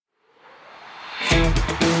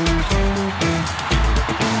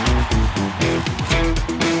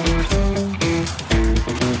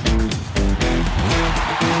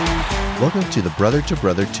Welcome to the Brother to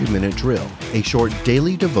Brother 2-Minute Drill, a short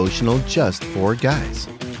daily devotional just for guys.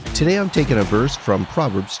 Today I'm taking a verse from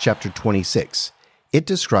Proverbs chapter 26. It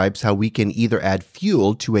describes how we can either add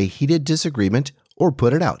fuel to a heated disagreement or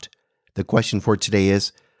put it out. The question for today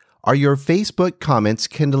is, are your Facebook comments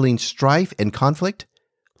kindling strife and conflict?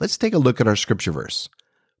 Let's take a look at our scripture verse.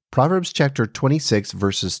 Proverbs chapter 26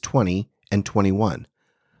 verses 20 and 21.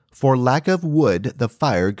 For lack of wood the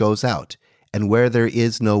fire goes out, and where there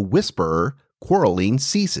is no whisperer, quarreling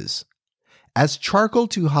ceases. As charcoal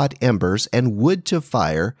to hot embers and wood to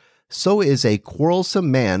fire, so is a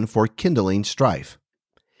quarrelsome man for kindling strife.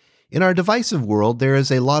 In our divisive world, there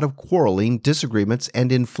is a lot of quarreling, disagreements,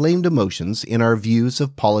 and inflamed emotions in our views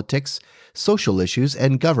of politics, social issues,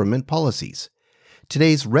 and government policies.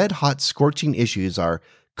 Today's red-hot scorching issues are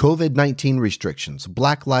COVID-19 restrictions,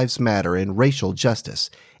 Black Lives Matter, and racial justice,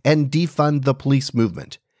 and defund the police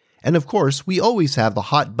movement. And of course, we always have the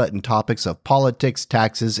hot-button topics of politics,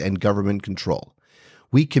 taxes, and government control.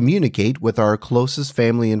 We communicate with our closest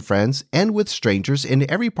family and friends and with strangers in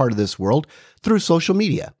every part of this world through social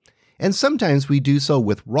media. And sometimes we do so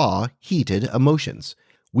with raw, heated emotions.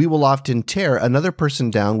 We will often tear another person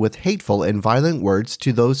down with hateful and violent words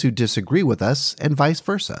to those who disagree with us and vice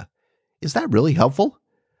versa. Is that really helpful?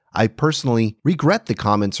 I personally regret the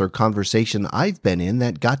comments or conversation I've been in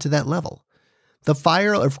that got to that level. The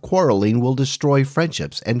fire of quarreling will destroy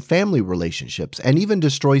friendships and family relationships and even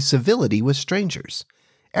destroy civility with strangers.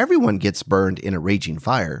 Everyone gets burned in a raging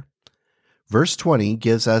fire. Verse 20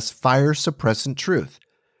 gives us fire-suppressant truth.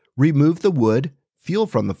 Remove the wood, fuel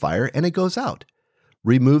from the fire, and it goes out.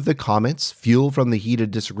 Remove the comments, fuel from the heated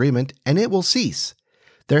disagreement, and it will cease.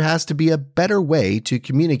 There has to be a better way to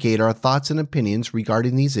communicate our thoughts and opinions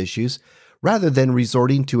regarding these issues rather than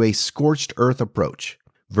resorting to a scorched earth approach.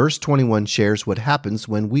 Verse 21 shares what happens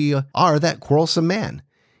when we are that quarrelsome man.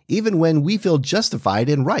 Even when we feel justified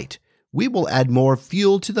and right, we will add more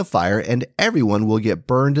fuel to the fire and everyone will get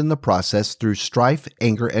burned in the process through strife,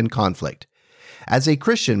 anger, and conflict. As a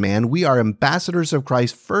Christian man, we are ambassadors of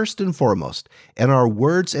Christ first and foremost, and our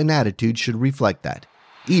words and attitudes should reflect that,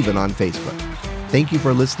 even on Facebook. Thank you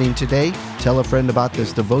for listening today. Tell a friend about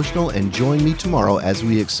this devotional and join me tomorrow as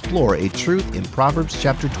we explore a truth in Proverbs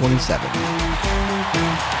chapter 27.